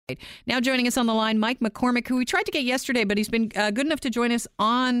Now joining us on the line, Mike McCormick, who we tried to get yesterday, but he's been good enough to join us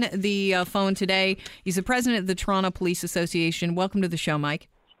on the phone today. He's the president of the Toronto Police Association. Welcome to the show, Mike.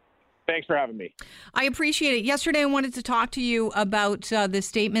 Thanks for having me. I appreciate it. Yesterday, I wanted to talk to you about the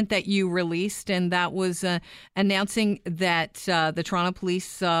statement that you released, and that was announcing that the Toronto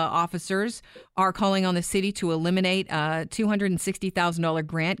police officers are calling on the city to eliminate a $260,000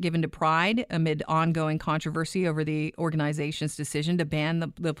 grant given to Pride amid ongoing controversy over the organization's decision to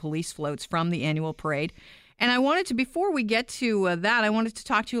ban the police floats from the annual parade. And I wanted to, before we get to that, I wanted to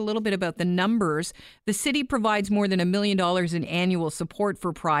talk to you a little bit about the numbers. The city provides more than $1 million in annual support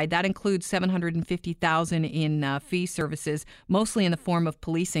for Pride. That includes $750,000 in fee services, mostly in the form of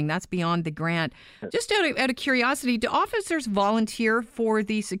policing. That's beyond the grant. Just out of curiosity, do officers volunteer for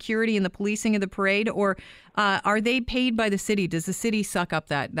the security and the policing of the parade, or are they paid by the city? Does the city suck up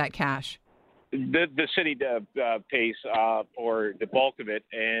that cash? The city pays for the bulk of it,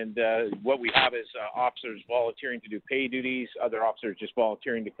 and what we have is officers volunteering to do pay duties, other officers just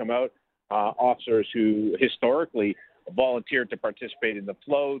volunteering to come out, officers who historically volunteered to participate in the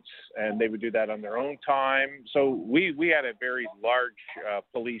floats, and they would do that on their own time. So we had a very large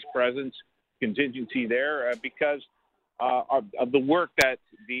police presence contingency there because of the work that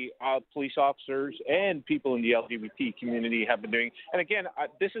the police officers and people in the LGBT community have been doing. And again,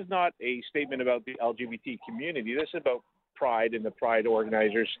 this is not a statement about the LGBT community. This is about Pride and the Pride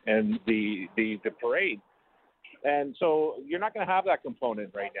organizers and the parade. And so you're not going to have that component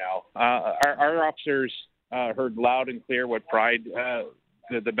right now. Our officers heard loud and clear what Pride,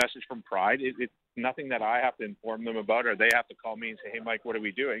 the message from Pride. It's nothing that I have to inform them about, or they have to call me and say, "Hey, Mike, what are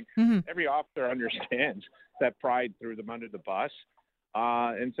we doing?" Mm-hmm. Every officer understands that Pride threw them under the bus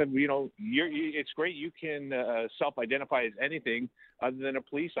and said, it's great you can self-identify as anything other than a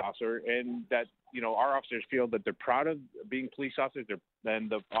police officer, and that, our officers feel that they're proud of being police officers, and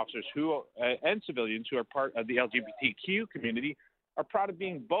the officers who and civilians who are part of the LGBTQ community are proud of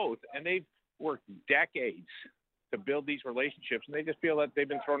being both, and they've worked decades to build these relationships, and they just feel that they've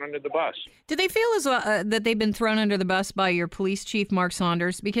been thrown under the bus. Do they feel as well that they've been thrown under the bus by your police chief, Mark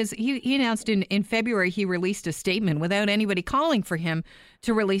Saunders? Because he announced in February he released a statement without anybody calling for him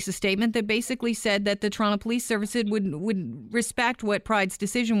to release a statement that basically said that the Toronto Police Service would respect what Pride's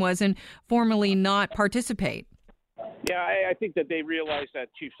decision was and formally not participate. Yeah, I think that they realize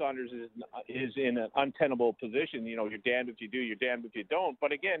that Chief Saunders is in an untenable position. You're damned if you do, you're damned if you don't.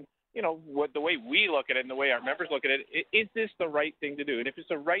 But again, the way we look at it and the way our members look at it, is this the right thing to do? And if it's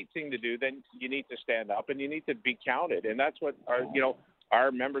the right thing to do, then you need to stand up and you need to be counted. And that's what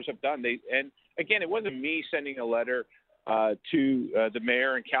our members have done. And again, it wasn't me sending a letter to the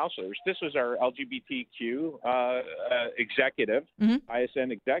mayor and councillors. This was our LGBTQ executive, mm-hmm.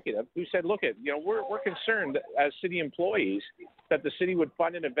 ISN executive, who said, look, we're concerned as city employees that the city would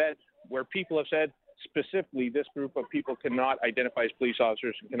fund an event where people have said specifically this group of people cannot identify as police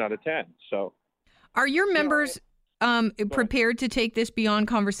officers and cannot attend. So, are your members prepared to take this beyond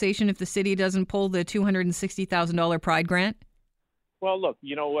conversation if the city doesn't pull the $260,000 Pride grant? Well, look,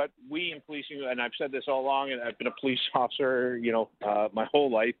 you know what? We in policing, and I've said this all along, and I've been a police officer, my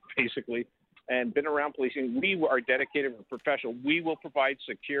whole life, basically, and been around policing. We are dedicated and professional. We will provide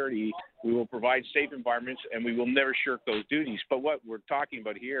security. We will provide safe environments, and we will never shirk those duties. But what we're talking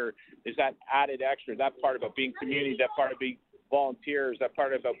about here is that added extra, that part about being community, that part of being volunteers, that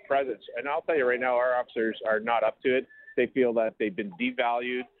part about presence. And I'll tell you right now, our officers are not up to it. They feel that they've been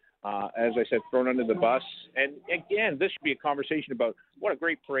devalued. As I said, thrown under the bus. And again, this should be a conversation about what a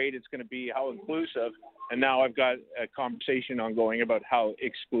great parade it's going to be, how inclusive. And now I've got a conversation ongoing about how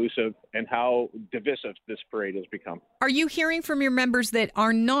exclusive and how divisive this parade has become. Are you hearing from your members that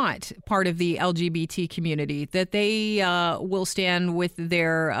are not part of the LGBT community, that they will stand with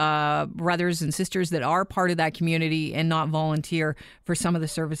their brothers and sisters that are part of that community and not volunteer for some of the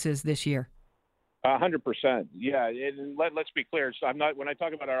services this year? 100%. Yeah. And let's be clear. So I'm not, when I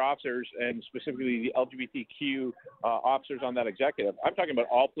talk about our officers and specifically the LGBTQ officers on that executive, I'm talking about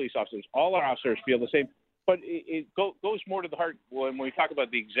all police officers. All our officers feel the same. But it goes more to the heart when we talk about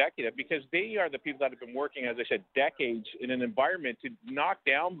the executive, because they are the people that have been working, as I said, decades in an environment to knock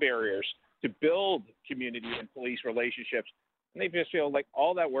down barriers, to build community and police relationships. And they just feel like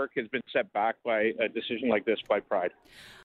all that work has been set back by a decision like this by Pride.